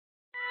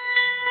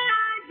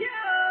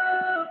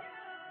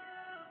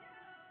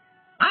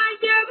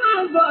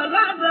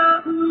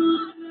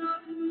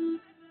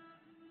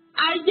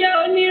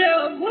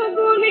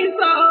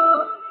sọ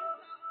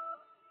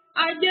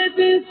ajé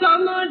tí ń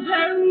sọmọ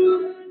dẹrú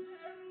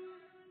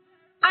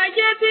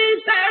ajé tí ń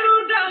sẹrú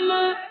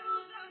dọmọ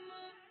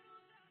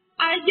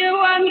ajé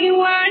wa mi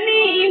wá ní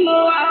ìmọ̀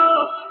wa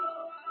o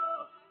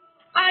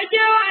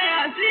ajé wa yà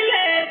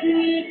sílẹ̀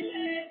mi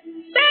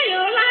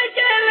lẹ́yìn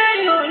lájẹ́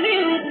lẹ́yìn òní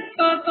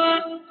kankan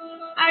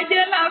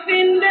ajé la fi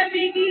ń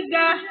débi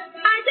gíga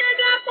ajé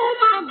dákun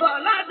máa bọ̀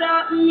lọ́dọ̀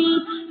mi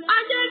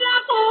ajé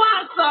dákun wá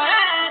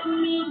sọ̀rẹ́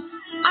mi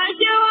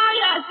ajé wa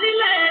yà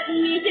sílẹ̀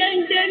mi jẹ́ ń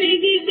débi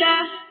gíga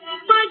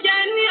wọ́n jẹ́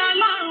ní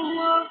ọlọ́run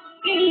o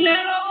kí n lè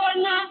rówó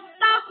ná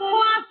dákun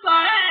wá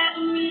sọ̀rẹ́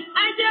mi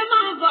ajé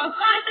máa bọ̀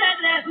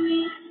sọ́dẹ̀dẹ̀ mi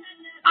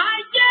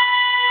ajé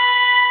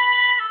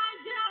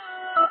ajé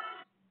o.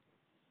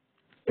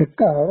 Ẹ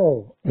káàárọ̀,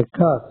 ẹ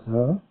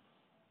káàsán.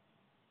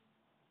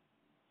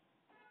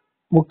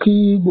 Mo kí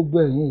gbogbo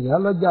ẹ̀yin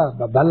ìyálọ́jà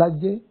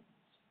babalájé,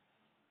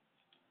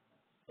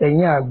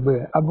 ẹ̀yin àgbẹ̀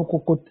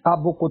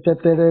aboko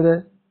tẹ́tẹ́rẹ́rẹ́,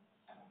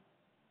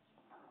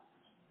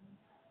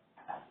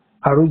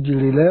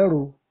 àròjìrè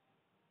lẹ́rù,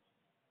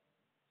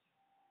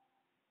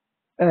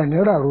 ẹ̀ní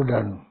ràrò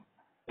dànù.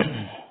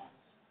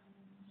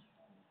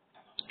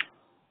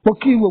 Mo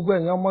kí gbogbo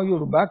ẹ̀yin ọmọ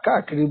Yorùbá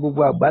káàkiri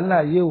gbogbo àgbáńlá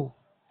ayé o.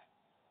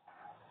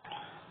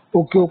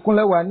 Òkè òkun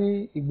lẹ́wà ní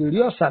ìgbèrí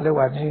ọ̀sà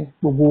lẹ́wà ní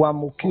gbogbo wa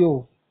mo kí o.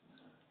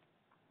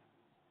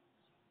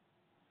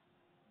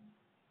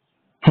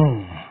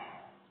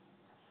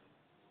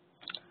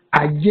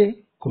 Ajé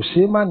kò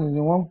ṣeé má ní ni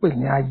wọ́n ń pè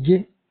ní ajé.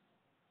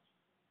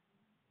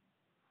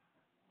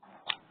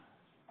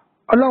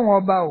 Ọlọ́run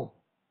ọba o,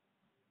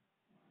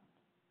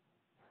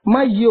 má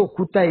yí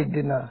òkúta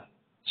ìdènà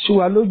sí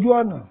wa lójú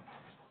ọ̀nà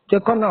jẹ́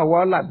kọ́nà wa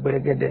là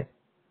gbẹ̀rẹ̀gẹ̀dẹ̀.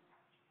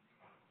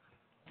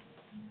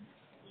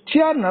 Tí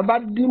ọ̀nà bá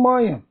dí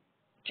mọ́yàn,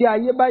 tí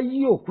ayé bá yí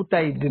òkúta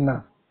ìdènà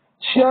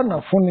sí ọ̀nà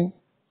fún ni,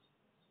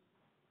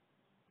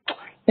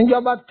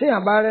 níjọba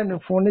téèyàn bá rẹ́ni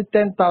fún ní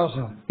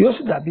 10,000 yóò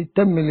sì dàbí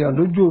 10 million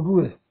lójú orú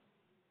ẹ̀.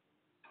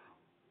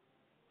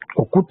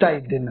 Òkúta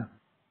ìdènà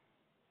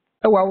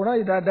ẹ wà àwòrán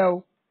yìí dáadáa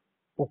o.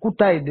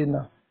 Òkúta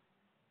ìdènà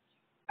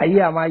ayé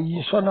a máa yí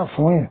sọ́nà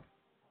fún yàn.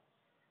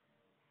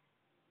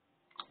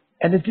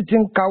 Ẹni títí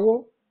ń kawó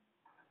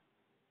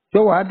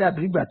yóò wá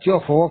dàbí ìgbà tí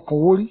ọ̀fọwọ́ kan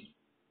owó rí.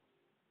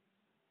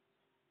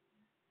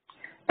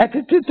 Ẹ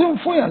títí tí ń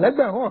fún yàn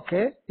lẹ́gbẹ̀rún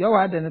ọ̀kẹ́ yóò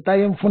wá dẹni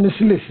táyé ń fún ní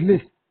sílèsílè.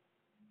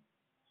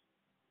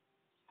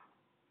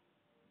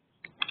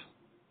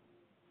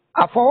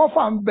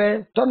 Àfọwọ́fà ń bẹ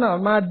tọ́nà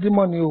máa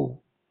dímọ́ ni o.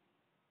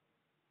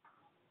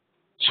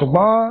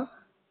 Ṣùgbọ́n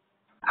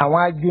àwọn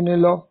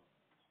ajúnilọ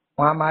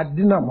wọn a máa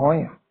dínà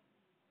mọ́yàn.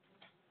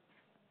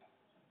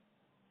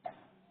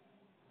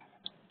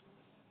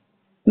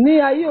 Ní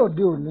ayé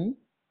òde òní,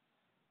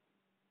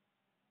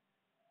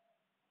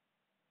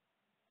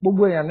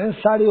 gbogbo èèyàn ní ń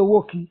sáré owó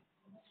kí.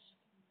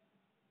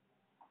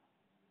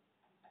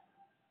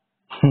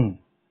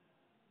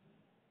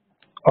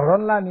 Ọ̀rọ̀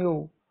ńlá ni o.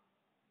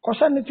 Kò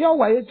sẹ́ni tí ó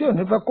wáyé tí ò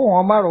ní fẹ́ kó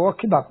wọn má rọwọ́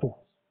kíbàpò.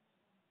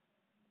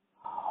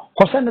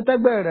 Kò sẹ́ni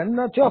tẹ́gbẹ́ rẹ̀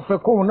nínú tí ó fẹ́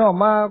kóhun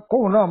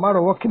náà má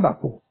rọwọ́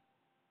kíbàpò.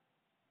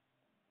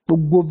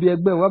 Gbogbo bí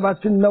ẹgbẹ́ wa bá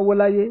ti ń náwó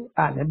láyé,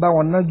 àní bá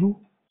wọn nájú,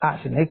 a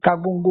sì ní ká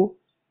góńgó.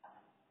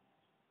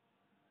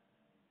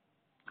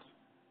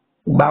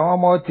 Ìgbà àwọn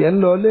ọmọ tiẹ̀ ń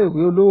lọ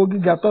iléèwé olówó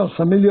gíga tó ń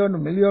san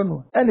mílíọ̀nù.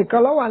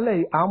 Ẹnìkan lọ́wọ́ àlẹ́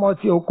yìí, àwọn ọmọ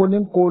tí oko ní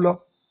ń kó lọ.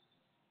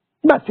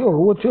 Nígbà tí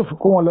òrówó tí ò fi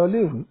kó wọn lọ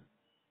iléèwé.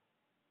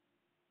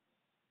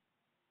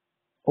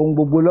 Ohun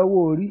gbogbo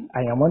lọ́wọ́ orí,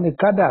 àyànmọ́ ni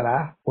kádàrá,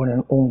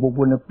 ohun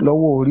gbogbo ni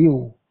lọ́wọ́ orí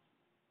o.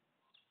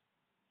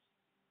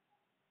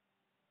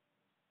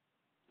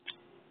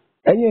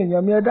 Ẹ̀yin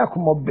èèyàn mi ẹ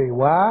dákun mo bẹ̀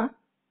wá.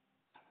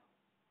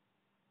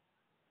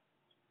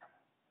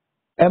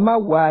 Ẹ má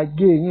wá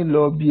ajé yín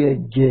lọ bí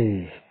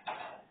ẹ̀jẹ̀.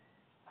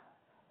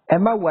 Ẹ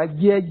má wá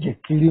jí ẹ̀jẹ̀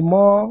kiri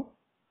mọ́.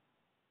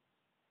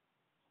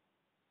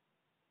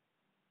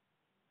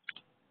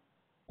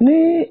 Ní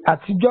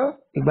àtijọ́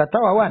ìgbà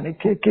táwa wà ní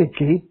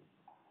kéékèèké,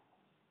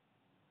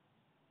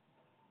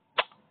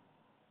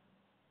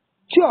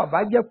 tí ó bá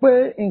jẹ́ pé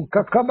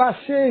nǹkan kan bá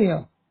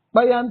ṣèèyàn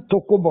báyà ń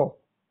toko bọ̀,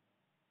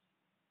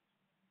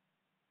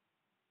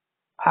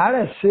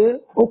 àárẹ̀ ṣe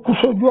ó kú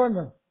sójú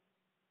ọ̀nà,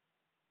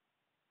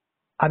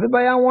 àbí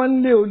báyà wọ́n ń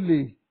lé olè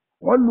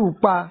wọ́n lù ú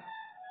pa,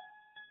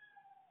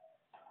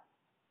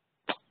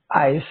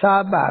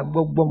 àìsábà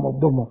gbọ́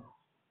gbọ́mọgbọ́mọ.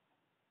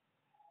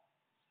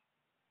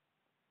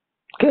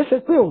 Kìí ṣe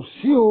pé ò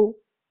sí o,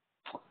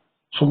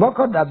 ṣùgbọ́n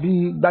kò dàbí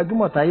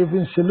gbajúmọ̀ táyé fi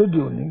ń ṣe lóde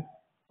òní.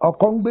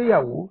 Ọkọ ń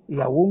gbéyàwó,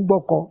 ìyàwó ń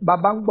gbọ́kọ,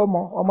 bàbá ń gbọ́mọ,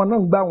 ọmọ náà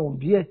ń gbá àwọn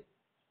òbí ẹ̀.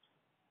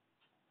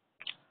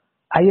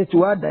 Ayé tí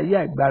wàá dàyé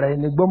àìgbára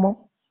ẹni gbọ́mọ́.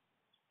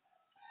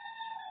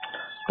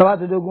 Tọ́wá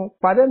ti dogun,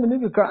 pàdé mi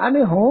níbì kan, a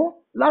ní hùn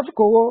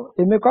lásìkò wo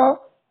èmi kọ́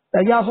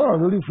ẹ̀yà sọ̀rọ̀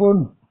lórí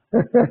fóònù.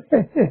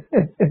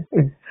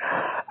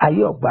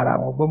 Ayé ọ̀gbára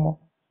àwọn gbọ́mọ́.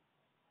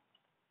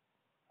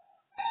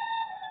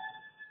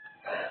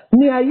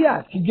 Ní ayé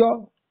àtijọ́,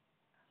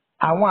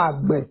 àwọn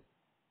àgbẹ̀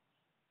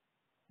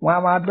wọn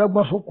a máa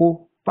dọ́gbọ́n sóko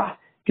pa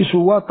kíṣu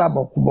wọ́ta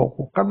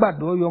bọ̀kùbọ̀kù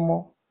kágbàdo yọmọ,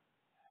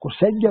 kò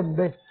sẹ́jẹ̀ ń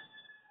bẹ̀.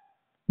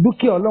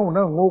 Dúkìá Ọlọ́run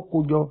náà ń kó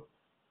jọ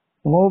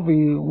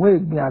wọ́n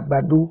gbin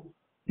àgbàdo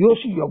yóò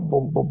sì yọ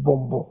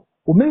bọ̀m̀bọ̀m̀bọ̀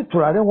omi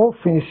ìtura rẹ̀ wọ́n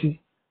fin sí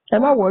ẹ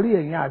má wọrí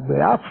ẹ̀yin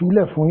àgbẹ̀ á fi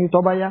ilẹ̀ fún yín tó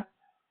bá yá.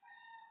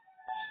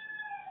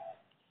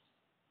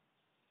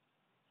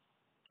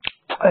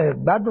 ẹ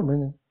gbádùn mi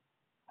ni.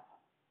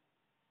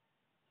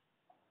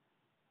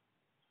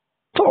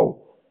 tó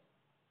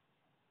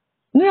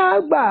ní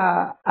àgbà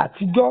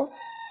àtijọ́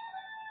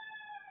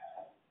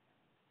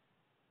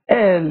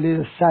ẹ lè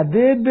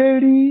ṣàdédé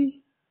rí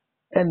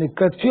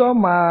ẹnìkan tí ó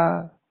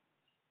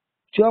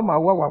máa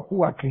wá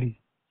wàkúwà kiri.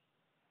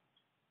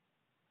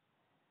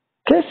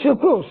 kì í ṣe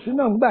pé òsì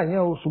náà ń gbà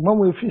yẹn o ṣùgbọ́n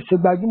mo fi ṣe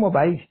gbajúmọ̀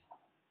báyìí.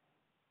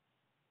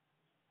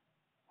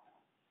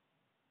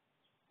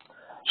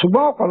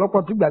 ṣùgbọ́n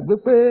ọ̀pọ̀lọpọ̀ ti gbàgbé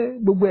pé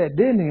gbogbo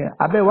ẹ̀dá ènìyàn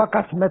abẹ́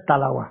wákàtí mẹ́ta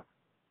la wà.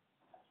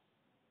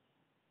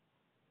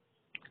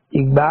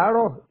 ìgbà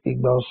àárọ̀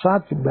ìgbà ọ̀sán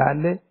àti ìgbà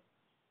alẹ́.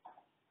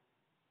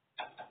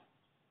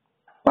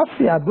 má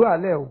fi àdúrà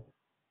lẹ̀ o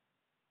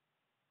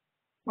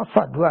má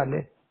fàdúrà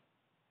lẹ̀.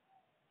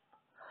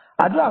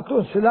 àdúrà tó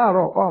ń ṣe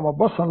láàárọ̀ ọmọ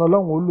bọ́sàn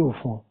lọ́lọ́run ó lò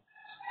fún ọ.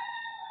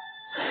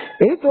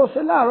 èyí tó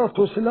ṣe láàárọ̀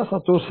tó ṣe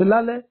lọ́sàn tó ṣe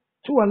lálẹ́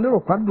tí wọ́n lérò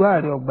pàdúrà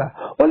rẹ̀ ọgbà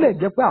ó lè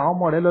jẹ́ pé àwọn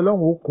ọmọ rẹ̀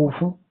lọ́lọ́run ó kó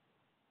fún.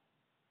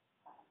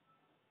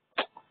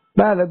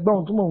 báyà lẹ gbọ́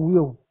ohun tí mò ń wí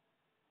o.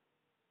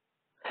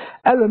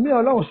 ẹlòmíì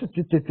ọlọ́run sì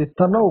ti tètè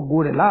tanná ògo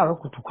rẹ̀ láàárọ̀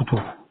kùtùkùtù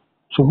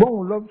ṣùgbọ́n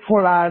òun lọ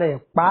fúnra rẹ̀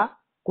pa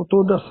kó tó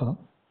dọ̀sán.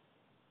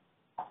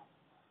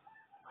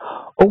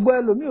 ògo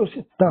ẹlòmíì ò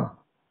sì tàn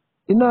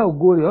iná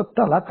ògo rẹ̀ ó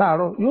tàn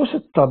látàárọ̀ yóò sì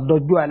tàn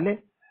dọjú alẹ́.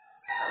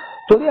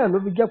 torí ẹ̀ ló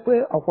fi jẹ́ pé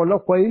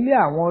ọ̀pọ̀lọpọ̀ ilé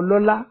àwọn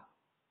ọlọ́lá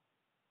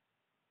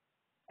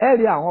ẹ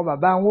rí àwọn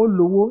bàbá wọn ó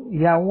lówó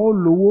ìyá wọn ó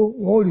lówó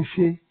wọn ó rí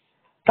ṣe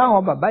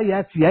táwọn bàbá ìyá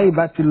àti ìyá yìí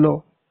bá ti lọ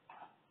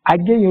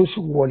ajé yẹn ó sì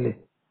wọlẹ̀.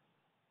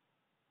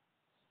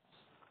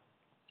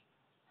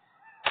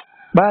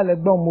 báyà lẹ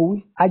gbọ́n mo wí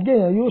ajé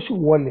yẹn yóò sì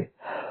wọlẹ̀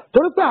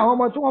torí pé àwọn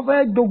ọmọ tí wọ́n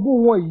fẹ́ jogún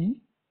wọn yìí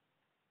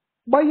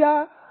bóyá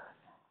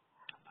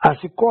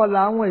àsìkò ọ̀la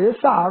àwọn èyí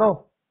sàárọ̀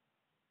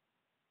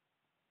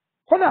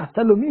kódà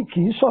tẹlómìn kì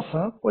í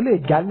sọ̀sán ó lè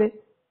jálẹ̀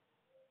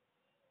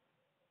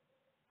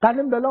ta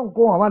ní bẹ lọ́hùn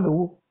kó wọn wá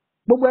lówó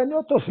gbogbo ẹni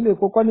ó tò sílé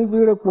epo kọ́ ní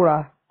fíre pora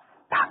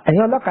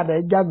ẹ̀yin ọlọ́kadà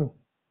ẹ̀ já mi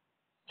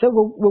ṣé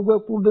gbogbo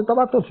epo tó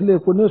bá tò sílé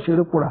epo ní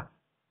òṣèré pora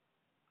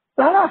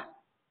rárá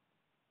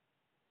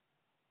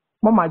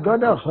mo máa jọ́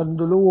dẹ̀ ọ̀sán ní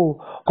dolówó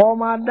kọ́ ọ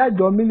máa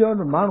dájọ́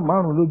mílíọ̀nù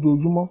márùn-ún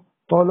lójoojúmọ́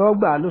tọ́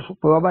lọ́gbà lóṣù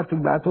pé wọ́n bá ti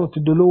gbà tó ti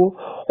dolówó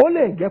ó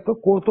lè jẹ́ pé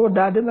kó tó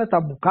da adé mẹ́ta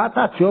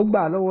bùkátà tí ó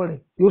gbà lọ́wọ́ rẹ̀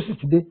yóò sì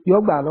ti dé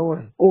yóò gbà lọ́wọ́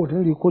rẹ̀ ó ní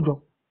rí kójọ.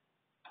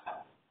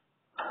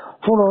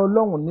 fúnra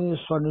ọlọ́run ní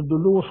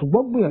sọnidolówó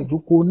ṣùgbọ́n gbìyànjú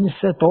kó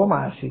níṣẹ́ tọ́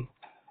máa ṣe.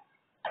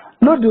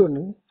 lóde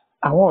òní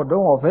àwọn ọ̀dọ́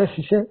wọn ò fẹ́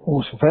ṣiṣẹ́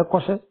òun sì fẹ́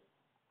kọ́ṣẹ́.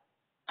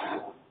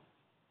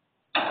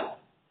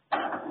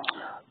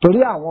 torí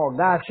àwọn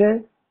ọ̀gá aṣẹ́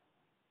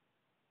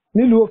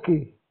nílùú òkè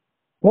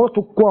wọ́n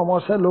tún kó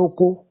ọmọọṣẹ́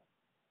lóko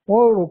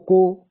wọ́n roko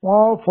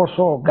wọ́n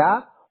fọṣọ ọ̀gá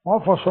wọ́n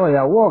fọṣọ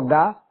ìyàwó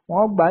ọ̀gá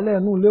wọ́n gbálẹ̀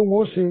inú ilé wọn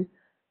ó ṣe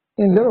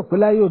ìlérò pé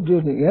láyé òde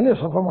òní ìyẹn lè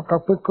sọ fọmọ kan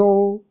pé kó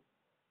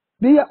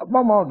bí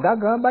ọmọ ọ̀gá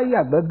gan bá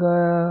yàgbẹ́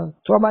gan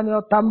tí wọ́n bá ní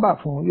ọ́ tábà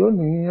fún yóò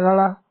ní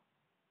rárá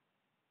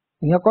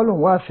ìyẹn kọ́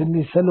lòun wá sí ilé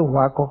iṣẹ́ lòun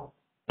wá kọ́.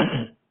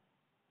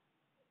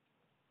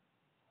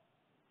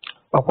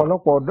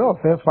 ọ̀pọ̀lọpọ̀ ọ̀dọ́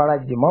ọ̀fẹ́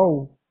farajìmọ́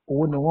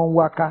owó ni wọ́n ń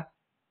wá ká.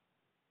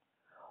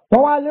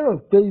 wọ́n wá lérò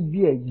pé ibi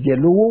ẹ̀jẹ̀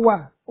lówó wà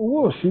owó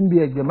ò sí ibi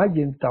ẹ̀jẹ̀ má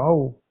jẹ́ ń tàn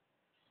o.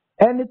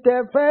 ẹni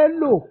tẹ́ fẹ́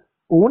lò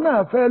òun náà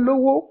fẹ́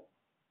lówó.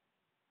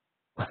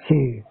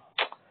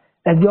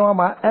 ẹ̀jẹ̀ wọn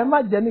máa ẹ má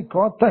jẹ́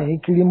nìkan tàn yín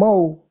kiri mọ́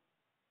o.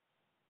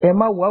 ẹ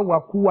má wá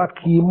wàkúwà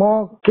kì í mọ́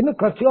kíní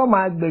kan tí wọ́n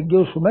máa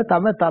gbẹ̀jẹ̀ oṣù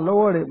mẹ́ta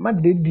lọ́wọ́ rẹ̀ má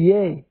dé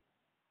díẹ̀.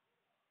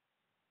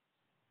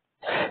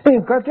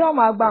 nǹkan tí wọ́n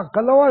máa gba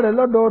nǹkan lọ́wọ́ rẹ̀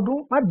lọ́dọọdún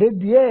má dé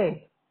díẹ̀.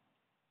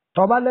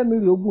 tọ́ba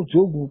lẹ́mìí ogun tí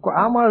ogun kọ́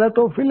àmọ́ rẹ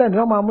tó filẹ̀ ni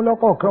wọ́n máa mú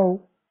lọ́kọ̀ọ̀kan o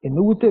èmi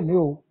wú tèmi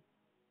o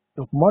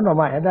ìkùmọ́nà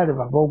máa yẹn dáre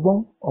bàbá ọgbọ́n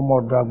ọmọ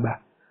ọ̀dọ̀ àgbà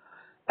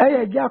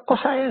ẹ̀yẹ jẹ́ akọ́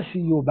sáyẹ́ǹsì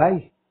Yorùbá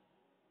yìí.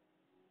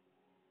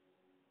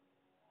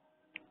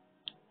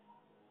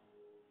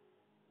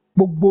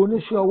 gbogbo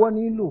oníṣẹ́ ọwọ́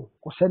nílò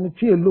kò sẹ́ni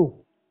tí è lò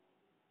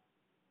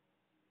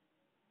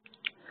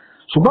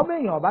ṣùgbọ́n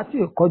bẹ́ẹ̀yàn ọba tí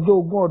ì kọjá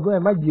 20 ọdún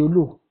ẹ̀ má jẹ́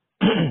lò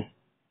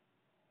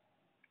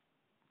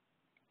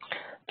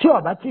tí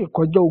ọba tí ì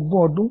kọjá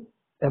 20 ọdún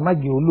ẹ má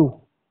jẹ́ olò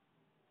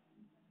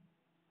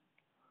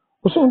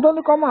òṣùwọ̀n tó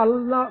ní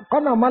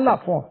kọ́nà má là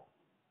fún ọ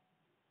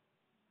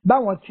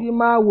báwọn tí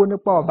máa wo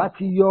nípa ọba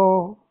ti yọ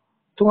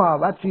tí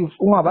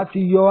wọn ọba ti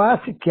yọ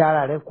àsìkí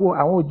ara rẹ kó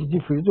àwọn òjijì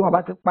fèrè tí wọn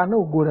bá ti pa ní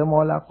ògo rẹ mọ́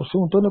ọlá kò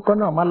sóhun tó ní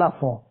kọ́nà má là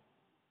fún ọ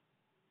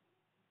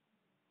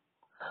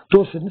tó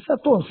sì níṣẹ́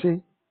tó ń ṣe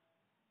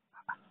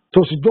tó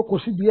sì jókòó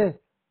síbi ẹ̀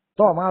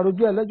tó o máa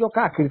rojú ẹ lẹ́jọ́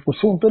káàkiri kò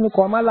sóhun tó ní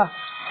kọ́ má là.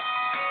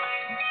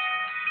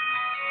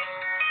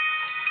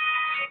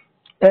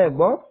 ẹ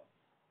gbọ́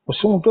kò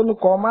sóhun tó ní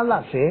kọ́ má là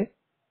fẹ́.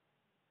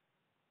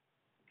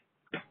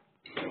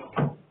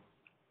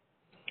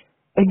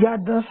 ẹ jẹ́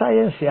àdán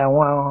sáyẹ́ǹsì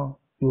àwọn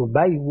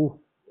Yorùbá yìí wò.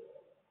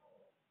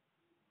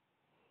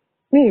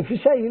 ní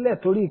ìfiṣẹ́ yìí lẹ̀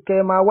torí kẹ́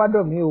ẹ máa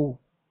wádọ̀ mí o.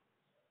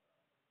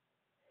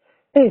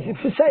 èsì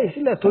fi sẹ́yìn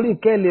sílẹ̀ torí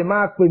kẹ́ lè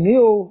máa pè mí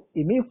o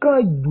èmi kàn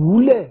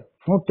jùúlẹ̀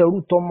fún tẹrú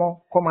tọmọ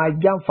kọ́ máa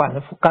jẹ́ àǹfààní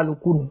fún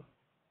kálukú ni.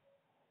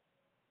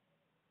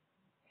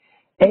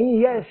 ẹ̀yin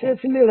ìyá ẹ̀ ṣe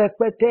sílé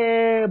rẹpẹtẹ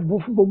bu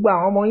fún gbogbo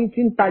àwọn ọmọ yín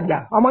tí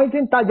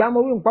ń tajà mo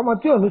wí nǹkan ọmọ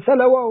tí ò ní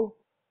sẹ́lẹ̀wọ́ o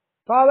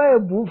tọ́wọ́ ẹ̀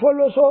bù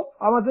fólóṣó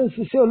ọmọ tí ń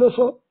ṣiṣẹ́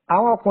olóṣó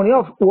àwọn ọkùnrin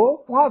wo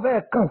wọ́n fẹ́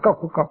kàn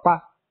kù kàn pa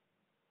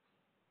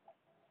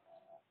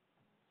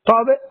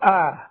tọ́wọ́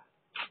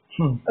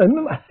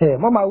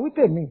mo máa wí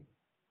tèmi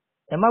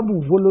ẹ má bù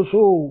fólóṣó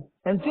o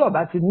ẹni tí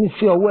ọba ti ní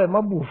sí ọwọ́ ẹ má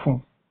bù fún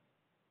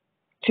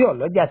tí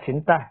ọlọ́jà ti ń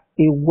tà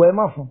èèwọ̀ ẹ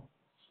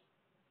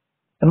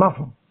má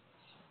fún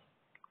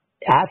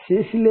àṣe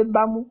sílé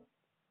bámú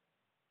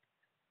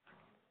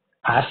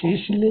àṣe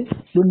sílé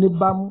ló ní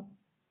bámú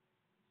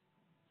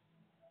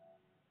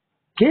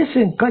kìí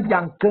ṣe nǹkan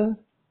jàǹkan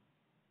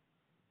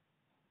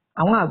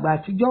àwọn àgbà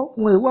àtijọ́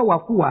wọn èèwọ̀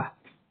wàkúwà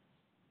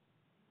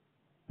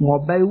wọn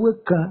ọba ewé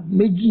kan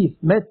méjì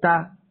mẹ́ta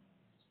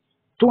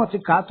tí wọ́n ti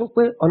kà á tó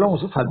pé ọlọ́run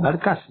sì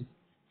fàlùbáríkà sí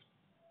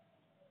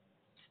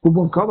gbogbo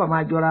nǹkan ọba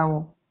máa jọra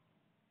wọn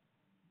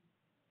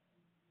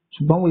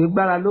ṣùgbọ́n wọn yìí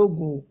gbára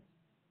lóògùn o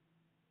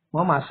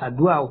wọ́n máa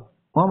ṣàdúrà o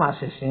wọ́n máa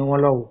ṣẹ̀sìn wọn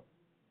lọ́wọ́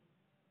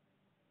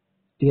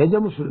ìyẹn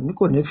jẹ́ mùsùlùmí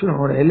kò ní fi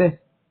ìrun rẹ̀ lẹ̀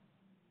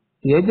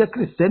ìyẹn jẹ́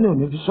kìrìsìtẹ́nì ò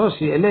ní fi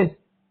ṣọ́ọ̀ṣì ẹ̀ lẹ̀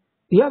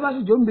ìyá bá sì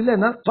jó ń bilẹ̀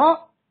náà tọ́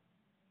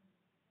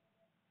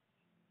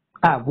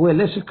ààbò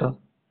ẹlẹ́sìn kan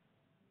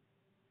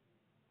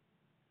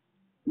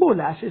bó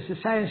la ṣe ṣe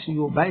sáyẹ́ǹsì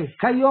Yorùbá yìí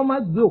káyọ́ má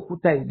gbé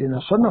òkúta ìdènà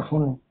sọ́nà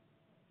fún ni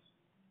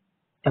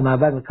ẹ máa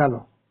bá mi ká lọ.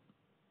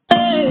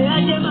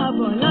 Ajé máa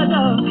bọ̀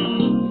lọ́dọ̀ mi.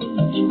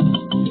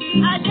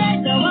 Ajé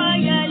ìjọba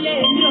yálé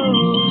mi ò.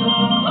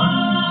 Jọ̀wọ́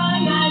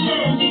yálé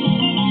mi.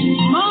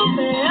 Mo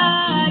fẹ́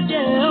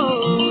ajé o.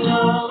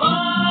 Jọ̀wọ́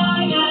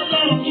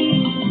yálé mi.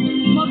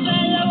 Mo fẹ́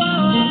lọ́wọ́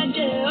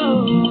ajé o.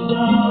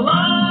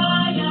 Jọ̀wọ́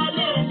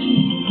yálé mi.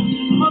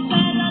 Mo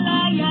fẹ́ lọ́lá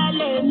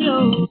yálé mi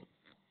o.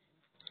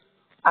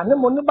 àní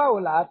mo ní báwo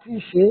là á ti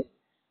ṣe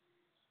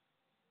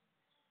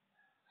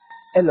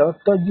ẹ lọ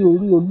tọ́jú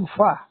orí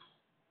olúfà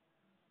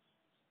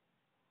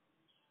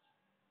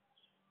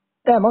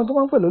ẹ mọ̀ tó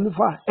máa ń pè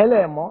lólúfà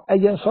ẹlẹ́ẹ̀mọ́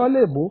ẹyẹ ń sọ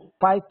léèbó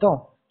python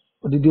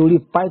òdìdí orí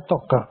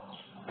python kan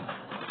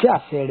tí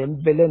àṣẹ rẹ̀ ń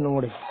bẹ lẹ́nu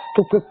rẹ̀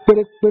tó pé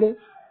pérépéré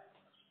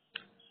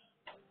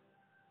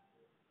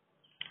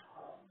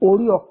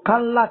orí ọ̀ká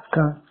ńlá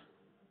kan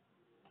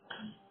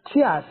tí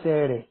àṣẹ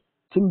rẹ̀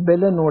ti ń bẹ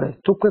lẹ́nu rẹ̀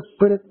tó pé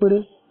pérépéré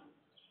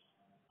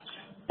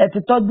ẹ ti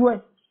tọ́jú ẹ̀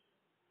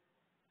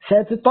ṣe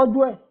ẹ ti tọ́jú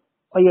ẹ̀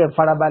ó yẹ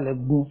ìfarabalẹ̀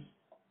gun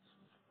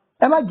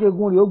ẹ má jẹ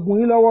egun rẹ̀ ó gun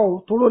yín lọ́wọ́ o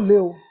tó ló lé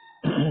o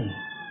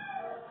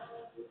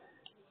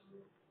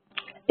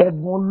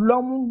ẹ̀gùn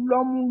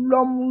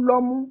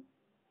lọ́mú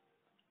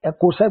ẹ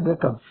kó sẹ́gbẹ̀ẹ́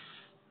kan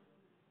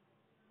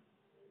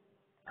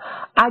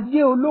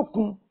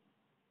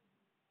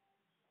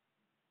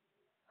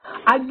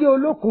ajé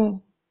olókun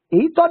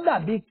èyí tó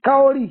dàbí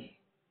káórì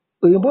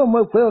òyìnbó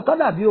mọ̀ pé tó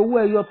dàbí owó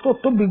ẹyọ tó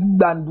tóbi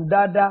gbàǹdù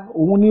dáadáa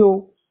òun ni o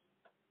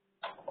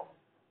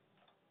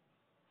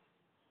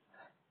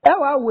ẹ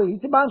wàá wo èyí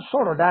tí bá ń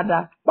sọ̀rọ̀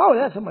dáadáa báwo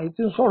yẹn ṣe mọ̀ èyí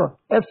tí ń sọ̀rọ̀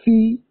ẹ fi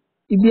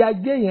ibi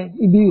ajé yẹn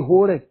ibi ìhó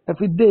rẹ̀ ẹ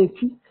fi dé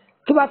etí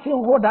tí bá ti ń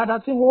hó dáadáa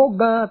tí ń hó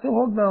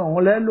gan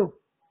ọ̀hún lẹ́lò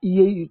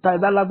iye ìta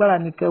ìdálágbára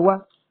ni kẹwàá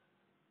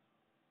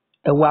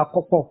ẹ̀wọ̀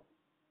àkọ́pọ̀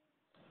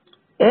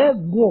ẹ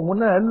gun òun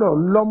náà lọ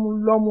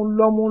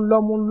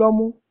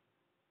lọ́mú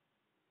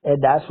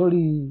ẹ̀dá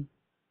sórí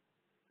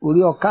orí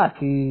ọ̀ká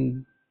àti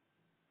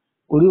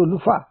orí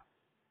olúfà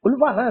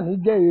náà ní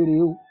jẹ́ èrè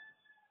o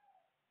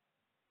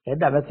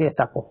ẹ̀dá mẹ́tẹ́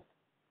ẹ̀ta pọ̀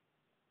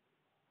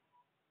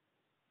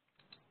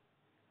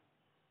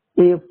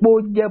èèpo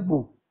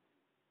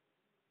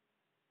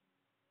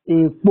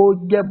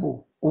jẹ̀bù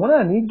òun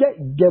náà ní jẹ́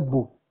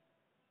ìjẹ̀bù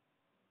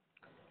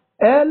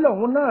ẹ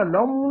lòun náà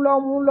lọ́mú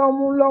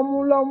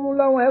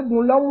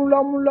ẹ̀gùn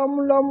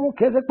lọ́mú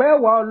kẹsẹ̀ pé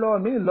ẹ̀wà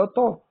ọlọ́ọ̀mí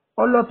lọ́tọ̀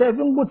ọlọ́tẹ̀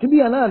fi ń gùn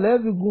tíbíyà náà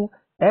lẹ́ẹ̀fi gun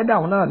ẹ̀dá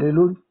òun náà lé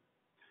lórí.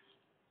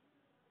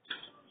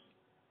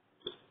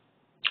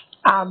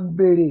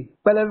 àǹbèrè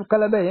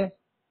pẹlẹbẹ yẹn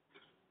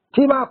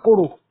tí máa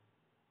korò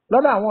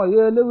lọ́dọ̀ àwọn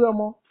ọ̀yọ́ eléwé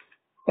ọmọ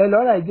ẹ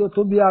lọ́ra ìjọ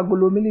tó bí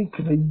agolo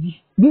mílíkì méjì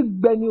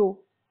gbígbẹ ni o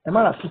ẹ má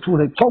ra tútù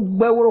rẹ̀ tó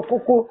gbẹ́wòrò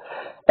kókó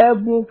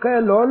ẹ̀gùn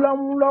kẹlọ́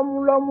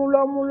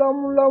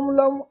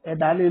lọ́mú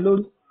ẹ̀dá lé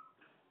lórí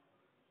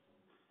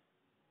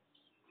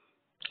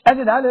ẹ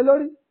ti dá lé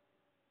lórí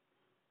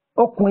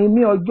okùn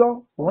ìmí ọjọ́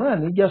òun náà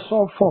ní jẹ́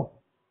sọ́ọ̀fọ̀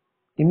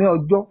ìmí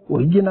ọjọ́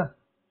òríjínà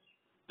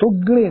tó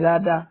gírìn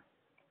dáadáa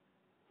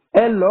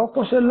ẹ lọ kó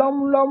ṣe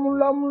lọ́mú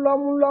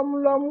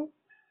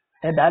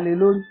ẹ̀dá lé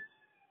lórí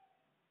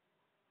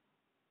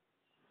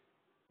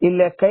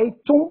ìlẹ̀kẹ̀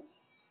ìtún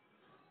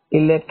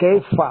ìlẹ̀kẹ̀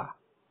ìfà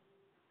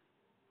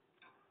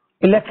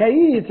ìlẹ̀kẹ̀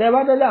yìí tẹ́ bá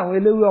dọ́lé àwọn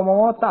eléwé ọmọ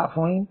wọn tà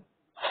fún yín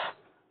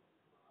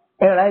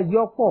ẹ̀rà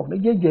ẹjọ́ pọ̀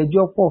méjèèjì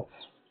ẹjọ́ pọ̀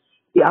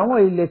àwọn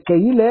ìlẹ̀kẹ̀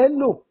yìí lẹ́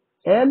lò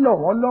ẹ lọ̀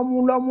wọ́n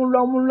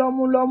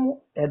lọ́mú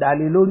ẹ̀dá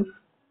lé lórí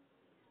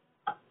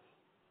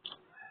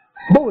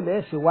bóòlù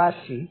ẹ̀ sì wá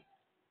sí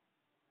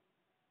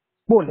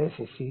bóòlù ẹ̀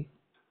sì sí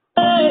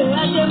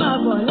Ajé máa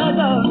bọ̀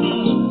lọ́dọ̀ mi.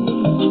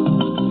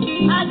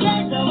 Ajé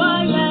jọ̀wọ́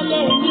yálé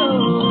mi o.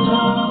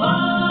 Jọ̀wọ́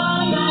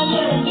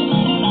yálé mi.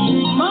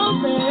 Mo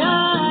fẹ́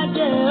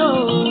ajé o.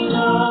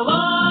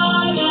 Jọ̀wọ́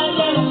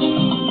yálé mi.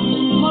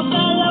 Mo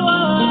fẹ́ lọ́wọ́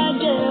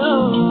ajé o.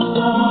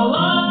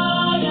 Jọ̀wọ́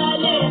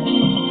yálé mi.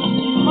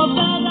 Mo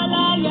fẹ́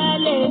lọ́lá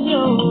yálé mi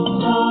o.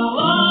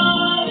 Jọ̀wọ́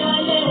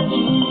yálé mi.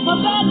 Mo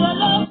fẹ́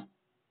lọ́lọ́.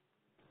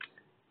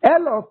 Ẹ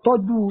lọ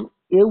tọ́jú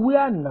ewé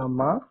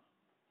ànàmọ́.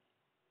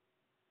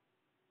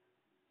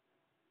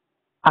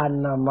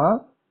 Ànàmọ́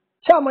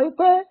ṣé àmọ́ yìí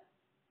pé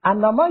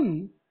ànàmọ́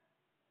yìí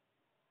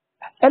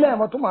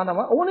ẹlẹ́yàmọ́ tó mọ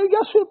ànàmọ́ òun ní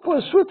jẹ́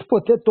sweet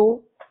potato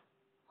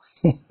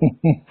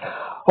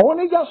òun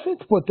ní jẹ́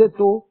sweet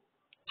potato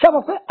ṣé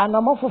àmọ́ pé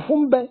ànàmọ́ funfun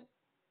ń bẹ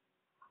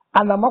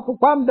ànàmọ́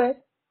pupa ń bẹ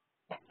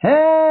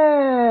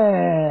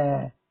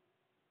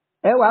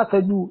ẹ wàá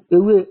tọ́jú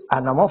ewé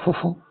ànàmọ́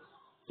funfun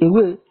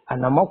ewé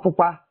ànàmọ́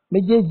pupa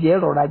méjèèjì ẹ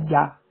rọra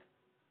já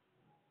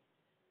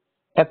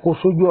ẹ kó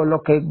sójú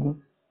ọlọ́kẹ́ gun.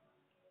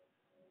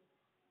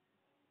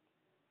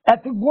 Ẹ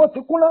ti gun ó ti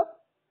kúnná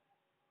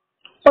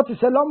ó ti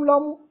ṣe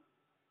lọ́múlọ́mú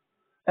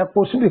ẹ kó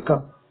síbì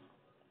kan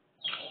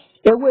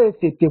ewé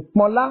tètè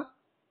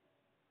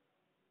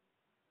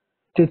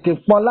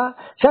pọnlá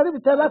ṣẹ́ríbi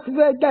tẹ́ bá ti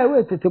fẹ́ já ewé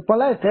tètè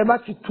pọnlá ìtẹ́ bá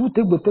ti tú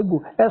tégbòtégbò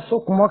ẹ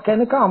sokùn mọ́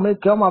kẹ́ni káwọn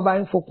méjì ọmọ bá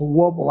ń fokùn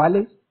wọ ọbọ̀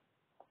wálé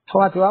tí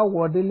wọ́n ti wá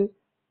wọ délé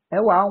ẹ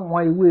wà á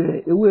wọn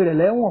ewé rẹ̀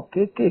lẹ́wọ̀n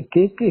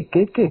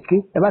kéékèèké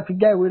ẹ bá ti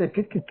já ewé rẹ̀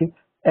kéékèèké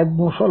ẹ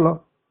gun sọ́lọ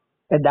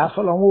ẹ dà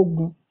sọ́lọ wọn ó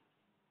gun.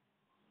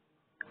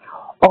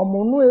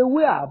 Ọ̀mùnú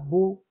ewé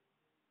àbo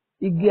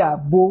igi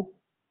àbo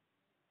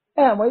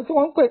ẹ̀mọ́ tí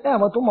wọ́n ń pè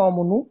ẹ̀mọ́ tó mọ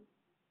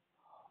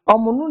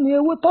ọ̀mùnú ni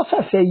ewé tó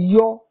ṣẹ̀ṣẹ̀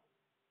yọ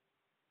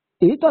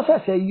èyí tó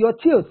ṣẹ̀ṣẹ̀ yọ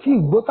tí ò tí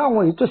ì gbó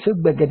táwọn èyí tó ṣe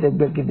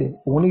gbẹ̀gẹ̀dẹ̀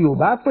òun ni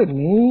Yorùbá pè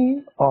ní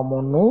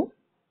ọ̀mùnú.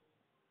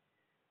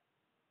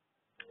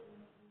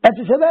 Ẹ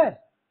ti ṣe bẹ́ẹ̀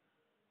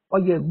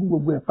ọyẹ ẹ̀gún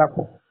gbogbo ẹ̀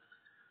papọ̀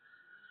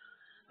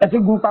ẹ ti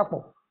gún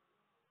papọ̀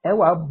ẹ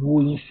wàá bu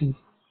oyin sí i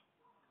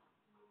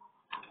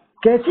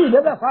kẹ̀sì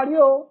ìdẹ́bẹ̀ parí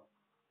o.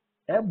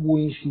 Ẹ bu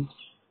oyin sí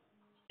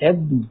ẹ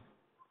gùn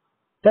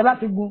tẹ́ bá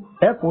ti gùn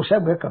ẹ kó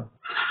sẹ́gbẹ̀ẹ́ kan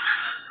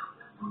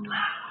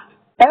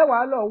ẹ wá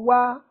lọ wá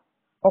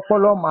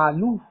ọpọlọ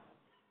màálùú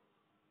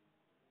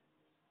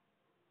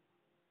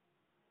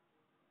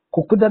kò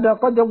kú dandan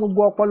kọjọ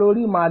gbogbo ọpọlọ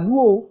orí màálùú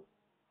o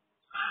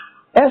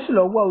ẹ sì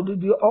lọ wá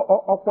odidi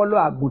ọpọlọ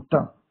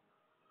àgùntàn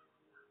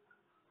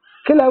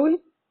kí lẹ wí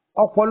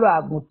ọpọlọ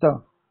àgùntàn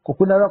kò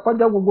kú dandan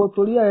kọjọ gbogbo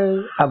torí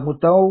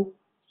àgùntàn o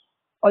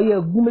ọyẹ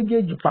gún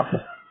méjèèjì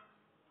papọ̀.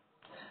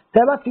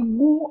 Tẹ́ bá ti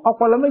gún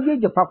ọpọlọ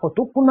méjèèjì papọ̀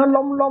tó kúnná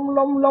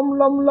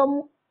lọ́mú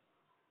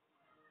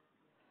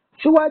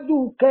síwájú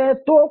kẹ́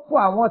tó kó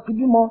àwọn ti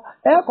bímọ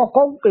ẹ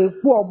kọ́kọ́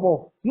èpo ọ̀bọ̀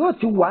yóò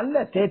ti wà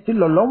nílẹ̀ tẹ́ ti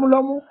lọ̀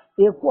lọ́mú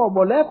èpo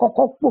ọ̀bọ̀ lẹ́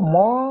kọ́kọ́ pò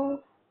mọ́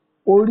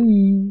orí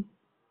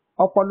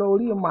ọpọlọ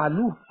orí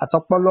màálù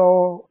àtọpọlọ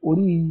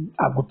orí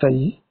àgùntàn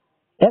yìí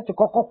ẹ ti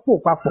kọ́kọ́ pò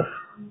papọ̀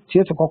tí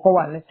ó ti kọ́kọ́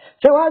wà nílẹ̀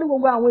ṣé wàá rí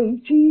gbogbo àwọn èyí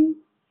tí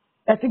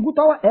ẹ ti gún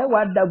tọ́wọ́ ẹ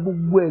wàá da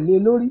gbogbo ẹ̀ lé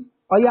lórí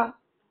ọ̀yá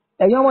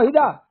ẹ̀yin ọmọ yìí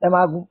dà ẹ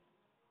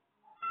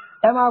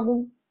máa gun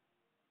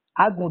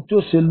agùn tí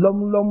ó ṣe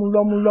lọ́mú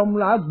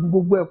agùn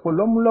gbogbo ẹ̀pọ̀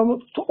lọ́mú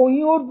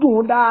oyin ó dùn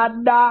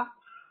dáadáa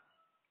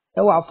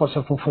ẹ wàá fọṣẹ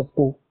funfun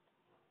kó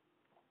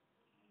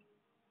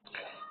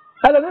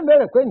ẹlẹ́mìí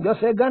bẹ̀rẹ̀ pé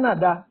ǹjọ́sẹ̀ Ghana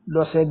dá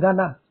lọ́sẹ̀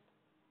Ghana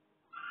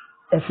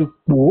ẹ fi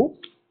pò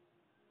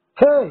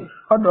ó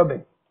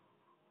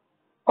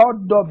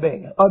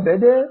ọdọbẹ̀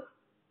dé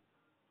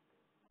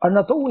ọ̀nà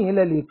tó wù yín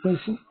lẹ lè pín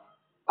sí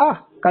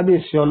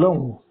kábíyèsí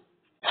Ọlọ́run.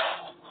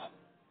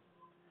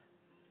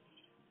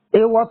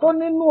 Èèwọ̀ tó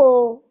nínú o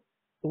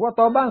ìwọ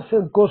tó bá ń ṣe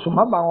nǹkan oṣù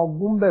má bà wọn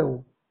gún bẹ̀ o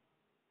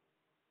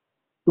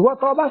ìwọ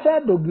tó bá ṣe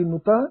dògìnù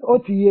tán ó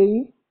ti yé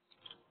yín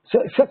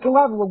ṣé kí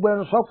wọ́n á fi gbogbo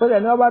ẹnu sọ pé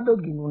ẹni ọba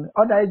dògìnù ni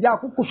ọ̀dà ẹja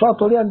akúkú sọ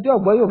torí ẹni tí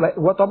ọ̀gbọ́n Yorùbá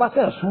ìwọ tó bá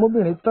ṣe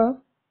súnmọ́bìnrin tán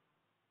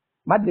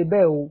má dé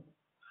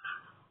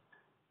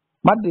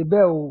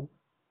bẹ́ẹ̀ o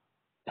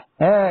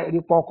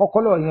ìrìpọ̀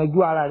kọ́kọ́ lọ yanjú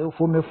ara rẹ̀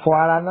fomi fọ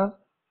ara ná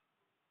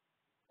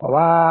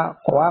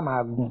kọ̀ wá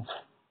máa gùn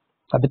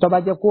tàbí tó bá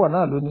jẹ́ kó ọ̀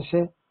náà ló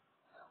níṣẹ́.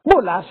 Bó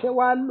la ṣe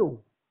wá lò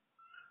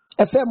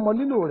ẹ fẹ́ mọ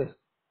lílò rẹ̀.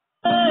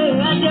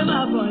 Ajé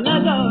máa bọ̀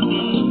lọ́dọ̀ mi.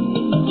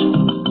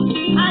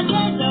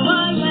 Ajé jọ̀wọ́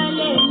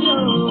yálé mi o.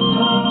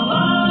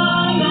 Jọ̀wọ́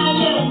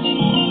yálé mi.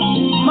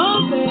 Mo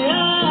fẹ́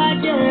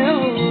ajé o.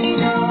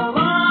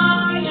 Jọ̀wọ́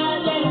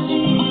yálé mi.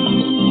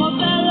 Mo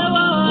fẹ́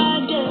lọ́wọ́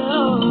ajé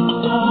o.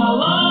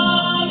 Jọ̀wọ́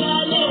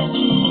yálé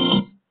mi.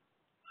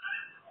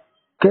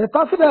 Kìí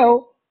tán síbẹ̀ o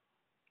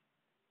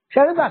ṣe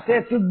nígbà tí ẹ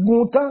ti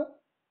gun tán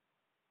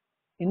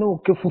inú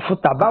òkè funfun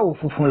tàbáwò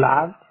funfun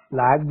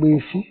là á gbé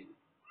sí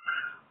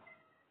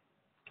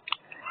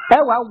ẹ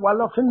wàá wà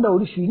lọ́fíńdà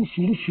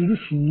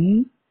oríṣiríṣi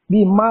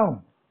bíi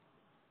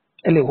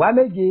 5 ẹ lè wá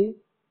 7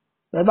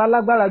 ẹ bá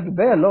lágbára jù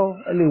bẹ́ẹ̀ lọ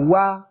ẹ lè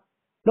wá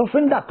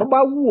lọ́fíńdà tó bá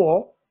wù ọ́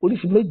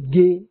oríṣi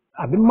 7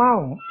 àbí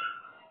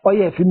 5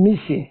 ọyẹ fi mí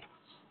ṣe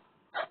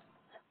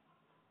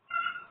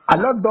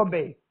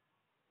àlọ́dọ̀bẹ̀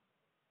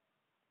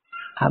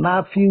a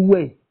máa fi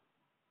wẹ̀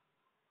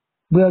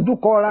gbìyànjú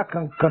kọ́ ra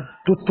kankan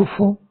tuntun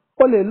fún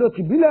ó lè lo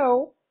tìbílẹ̀ o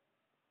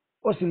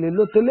ó sì lè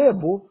lo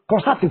tẹlẹ́ẹ̀bó kọ́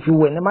sáti fi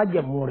wẹ̀ ní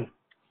májẹ̀mú rẹ̀.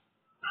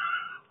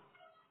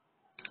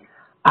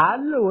 à á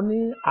lò ní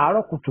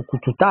àárọ̀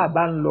kùtùkùtù tá a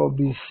bá ń lọ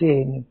bí iṣẹ́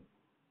ẹni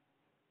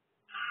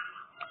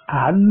à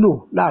á lò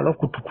láàárọ̀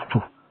kùtùkùtù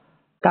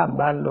tá a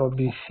bá ń lọ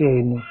bí iṣẹ́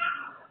ẹni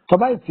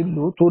tọ́ba yìí ti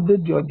lò ó tó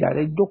dédé ọjà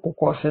rẹ̀ jókòó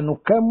kọ́ sẹ́nu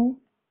kẹ́mú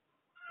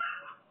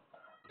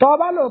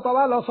tọ́ba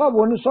lọ ṣọ́ọ̀bù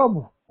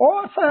oníṣọ́ọ̀bù ó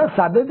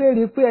ṣàdédé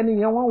rí i pé ẹni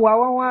yẹn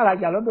wọ́n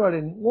àràjà lọ́dọ̀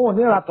rẹ̀ ni wọ́n ò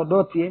ní ra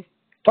tọ̀dọ̀ tiẹ̀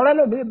tọ́rẹ́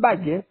lómi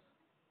bàjẹ́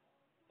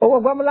owó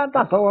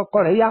gbọ́mọláńtà tọwọ́ ọkọ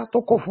rẹ̀ yá tó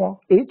kó fún ọ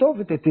èyí tó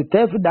fi tètè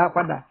tẹ́ fi dá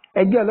padà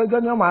ẹgbẹ́ ọlọ́jọ́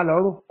ni wọ́n máa lọ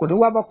rò kò ní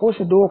wá bọ́ kó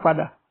sì dówó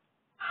padà.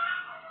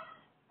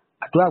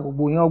 àdúrà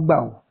gbogbo yẹn gbà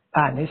o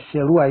àní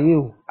ṣerú ayé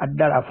o á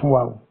dára fún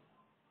wa o.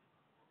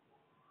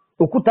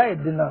 òkúta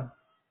ìdènà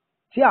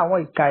tí àwọn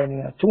ìka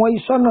ènìyàn tí wọ́n yí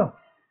sọ́nà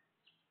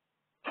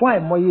fún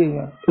àìmọye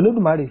èèyàn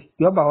Olódùmarè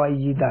yóò bá wa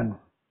yí dànù.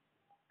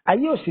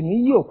 ayé ò sì ní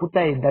yí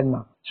òkúta ìdènà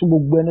tí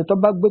gbogbo ẹni tó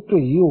bá gbẹ́tò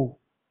yìí o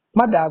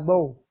má dàá gbọ́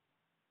o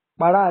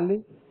para alé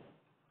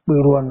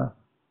pèrò ọ̀nà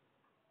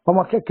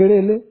ọmọ kékeré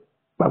ilé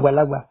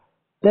gbàgbàlagbà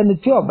lẹni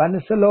tí ọba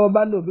níṣẹ́ lọ́wọ́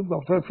bá lò bí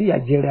gbọ̀nfẹ́ fìyà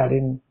jẹrẹ rẹ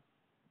ni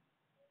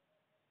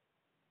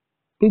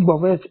bí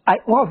gbọ̀nfẹ́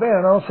wọ́n fẹ́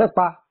ránṣẹ́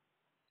pa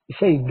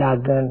iṣẹ́ ìdá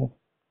gan ni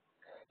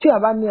tí a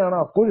bá ní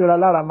ẹran kórìíra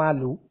lára máa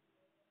lò ó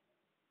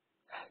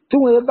tí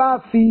wọ́n bá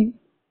fi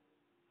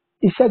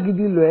iṣẹ́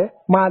gidi lọ ẹ́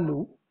máa lò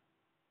ó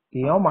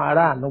èèyàn máa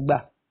rà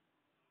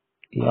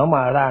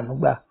àánú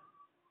gbà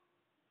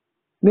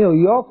mi ò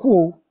yọ ọ́ kù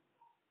o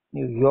mi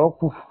ò yọ ọ́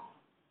kù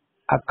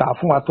àkà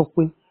fún wa tó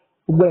pé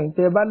gbogbo ẹ̀yin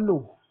tẹ́ ẹ bá lò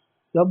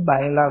yọ bá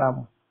yín lára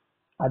mu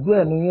àdúrà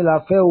ẹnu yín la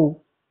fẹ́ o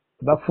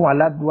ìbá fún wa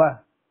ládùúà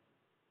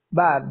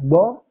bá a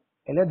gbọ́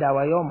ẹlẹ́dàá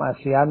wa yóò máa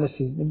ṣe àánú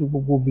sí níbi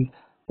gbogbo bi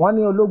wọ́n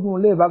ní ológun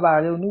ilé bàbá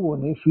rẹ oníwò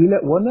ní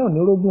fílẹ̀ wọ́n náà ní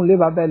ológun ilé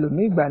bàbá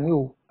ẹlòmíì ìgbà ní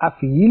o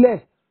àfìyílẹ̀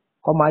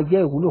kọ́ máa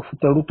jẹ́ ìwúlò fún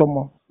tẹrú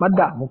tọmọ má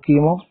dààmú kí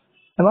mọ́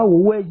ẹ má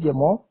wowó ẹ̀jẹ̀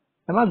mọ́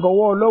ẹ má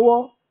gọwọ́ ọlọ́wọ́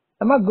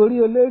ẹ má gorí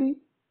olérí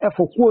ẹ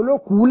fòkú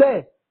olókùú lẹ̀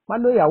má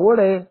lóyàwó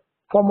rẹ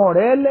fọmọ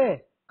rẹ lẹ̀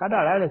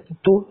kádàrá rẹ̀ ti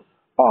tó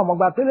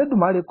ọmọgbà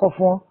tẹ́lẹ̀dùmarè kọ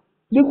fún ọ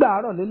gbígbà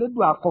àárọ̀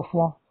lélẹ́dùn akọ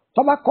fún ọ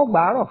tọ́ba kọ́ gbà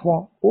àárọ̀ fún ọ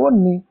ó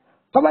ní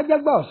tọ́ba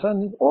jẹ́gbà ọ̀sán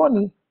ni ó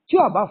ní tí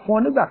ọba fún ọ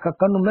nígbà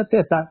kankan nu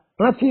mẹ́tẹ̀ẹ̀ta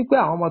rántí pé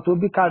àwọn ọmọ tó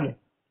bí kalẹ̀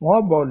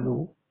wọ́n bọ̀ lò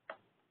ó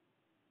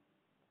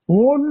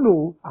wọ́n lò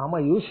àwọn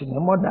yìí ó sì ní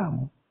mọ́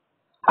dààmú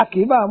a kì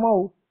í bá a mọ́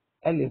o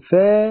ẹ lè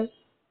fẹ́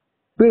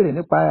béèrè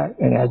nípa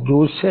ìrìn àjò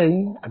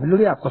sẹ́yìn àbí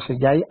lórí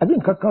àkọsẹ̀jáyé àbí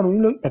nǹkan kan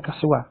ròyìn lórí ẹ̀ka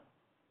sí wa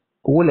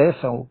owó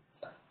lẹ́ẹ̀sán o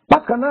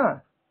bákan náà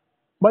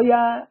bóyá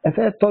ẹ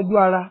fẹ́ tọ́jú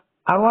ara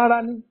àrùn ara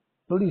ní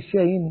lórí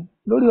iṣẹ́ yín ni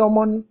lórí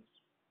ọmọ ní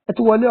ẹ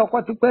ti wọlé ọkọ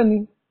tipẹ́ ni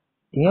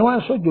ìyẹn wá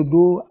ń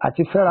sòjòdò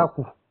àti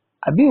fẹ́rakù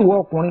àbí ìwọ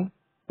ọkùnrin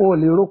o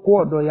lè roko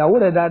ọ̀dọ̀ ìyàwó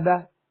rẹ̀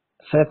dáadáa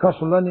ṣẹ̀kan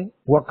sùn lọ́ní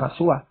ìwọ kàn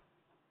sí wa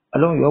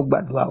ọlọ́run yóò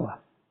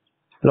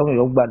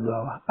gbàdúrà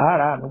wa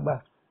ara ànúgbà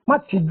má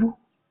tijú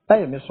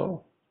báyìí mi sọ̀rọ̀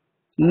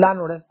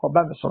lánàá rẹ kọ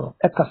bá mi sọ̀rọ̀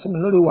ẹ kàn sí mi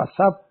lórí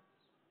WhatsApp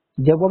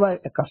ìjẹ́gbọ́ báyìí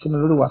ẹ kàn sí mi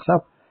lórí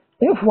WhatsApp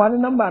ń fún wa ní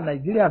nọ́mbà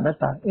Nàìjíríà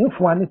 3 ń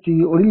fún wa ní ti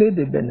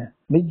orílẹ̀-èdè Benin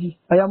 2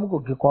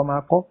 ayámúgòkè kan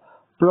máa kọ́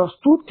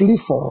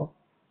 +234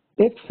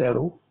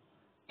 80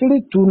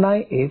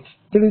 3298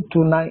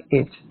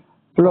 3298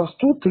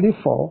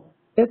 +234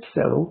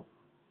 80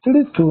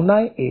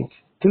 3298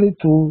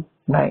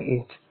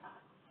 3298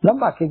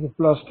 nọ́mbà kejì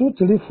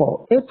 +234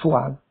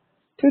 81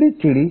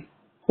 33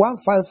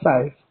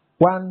 155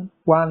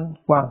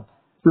 111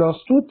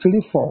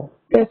 +234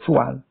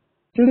 81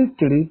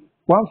 33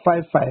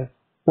 155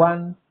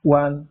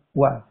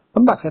 111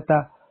 nọ́mbà kẹta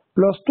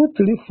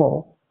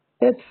 +234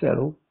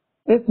 80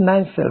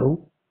 890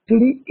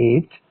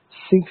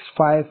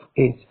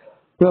 38658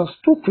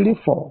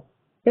 +234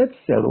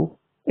 80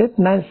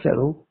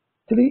 890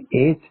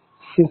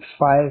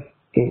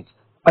 38658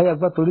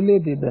 ayàgbà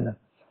torílẹ̀-èdè Benin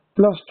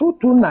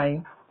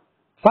 +229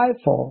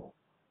 54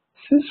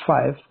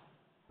 65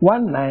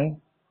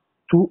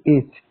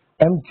 1928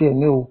 MTN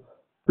ni o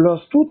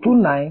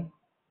 +229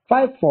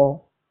 54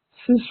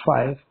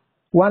 65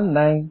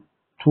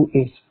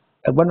 1928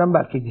 ẹ̀gbọ́n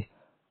nọ́mbà kejì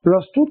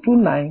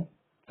 +229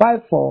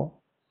 54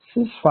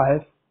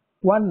 65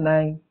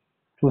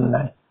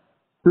 1929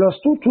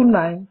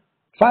 +229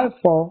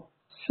 54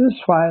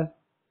 65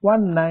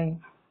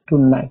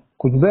 1929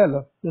 kò jù bẹ́ẹ̀ lọ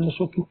nínú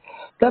ṣókí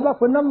tẹ́ bá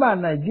pe nọ́mbà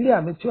Nàìjíríà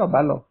mi tí ó bá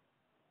lọ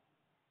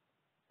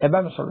ẹ bá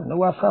mi sọ̀rọ̀ ní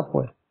WhatsApp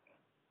ẹ̀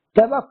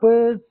tẹ́ bá pe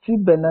ti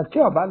Benin tí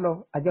ó bá lọ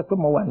a jẹ́ pé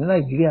mo wà ní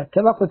Nàìjíríà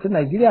tẹ́ bá pe ti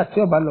Nàìjíríà tí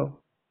ó bá lọ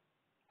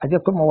a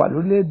jẹ́ pé mo wà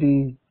lórílẹ̀‐èdè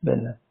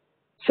Benin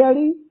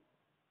ṣẹ́rí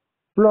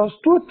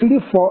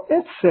 +234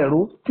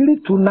 80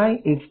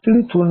 3298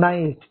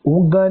 3298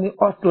 òun gan ni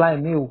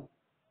hotline mi o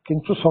kí n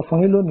tún sọ fún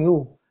yín lónìí o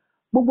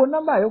gbogbo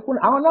nọ́mbà yòókù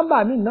àwọn nọ́mbà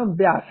mi náà ń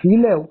bẹ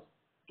àfilẹ̀ o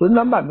torí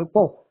nọ́mbà mi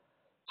pọ̀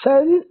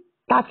ṣẹ́rí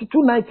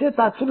 3298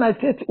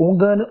 3298 òun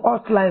gan ni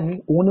hotline mi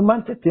òun ni máa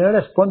ń tètè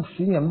respond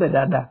sí yẹn bẹ́ẹ̀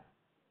dáadáa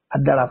á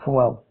dára fún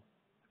wa o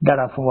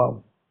dára fún wa o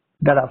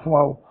dára fún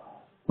wa o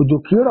òjò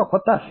kì í rọ̀ kó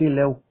tà sí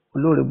ilẹ̀ o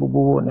olóore gbogbo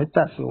wo ní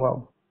tà sí wa o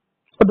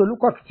ó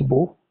dolúkọ̀ kìtìbó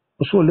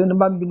oṣù òlé ní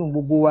bá ń bínú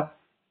gbogbo wa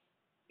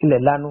ilẹ̀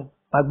lanu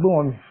máa gbé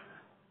wọn mì.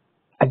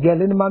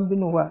 Àjẹ́lé ní máa ń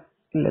bínú wa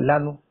ilẹ̀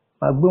lanu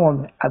máa gbé wọn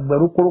mì.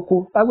 Àgbẹ̀rú koroko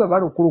lágbẹ̀ bá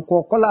rò koroko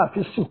ọkọ́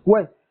láàfin sìnkú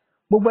ẹ̀.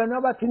 Gbogbo ẹni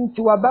wọn bá ti ń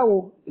tiwa báwo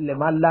ilẹ̀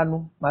máa lanu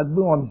máa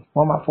gbé wọn mì.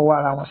 Wọ́n máa fọwọ́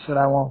ara wọn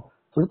síra wọn.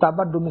 Torí tá a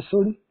bá domi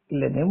sórí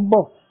ilẹ̀ ní ń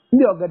bọ̀.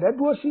 Níbi ọ̀gẹ̀dẹ̀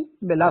dúró sí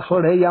ibẹ̀ lásọ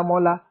rẹ̀ ya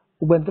mọ́lá.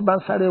 Gbogbo ẹni tó bá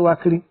ń sáré wa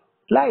kiri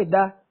láì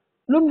dá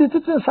lóńdí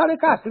títí ń sáré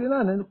káàkiri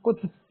náà ní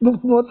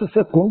wọ́n ti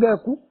ṣe kòńgẹ́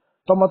ẹkú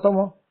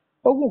tọmọtọmọ.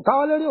 Ogun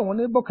káwọ́lérí òun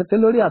ní bọ́kẹ̀tẹ̀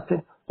lórí àtẹ.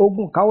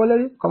 Ogun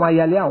káwọ́lérí kọ́ máa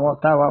yalé àwọn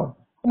ọ̀tá wa o.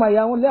 Kọ́ máa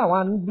ya wọn lé àwọn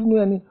abínú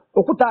ẹni.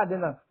 Òkúta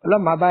àdínà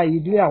ọlọ́mọ àbá yìí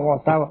dílé àwọn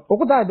ọ̀tá wa.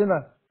 Òkúta àdínà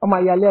kọ́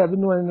máa yalé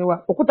abínú ẹni wa.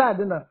 Òkúta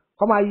àdínà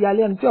kọ́ máa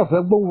yalé ẹni tí ó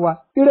fẹ́ gbóhùn wa.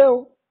 Ire o,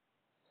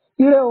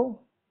 ire o,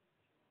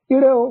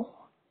 ire o,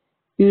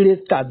 ire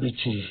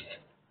kàbìtì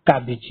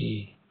kàbìtì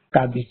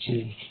kàbìtì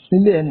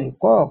nílé ẹnì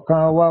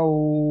kọ̀ọ̀kan wa o.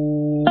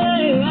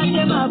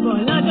 Ẹ máa bọ̀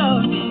lọ́dọ̀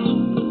mi.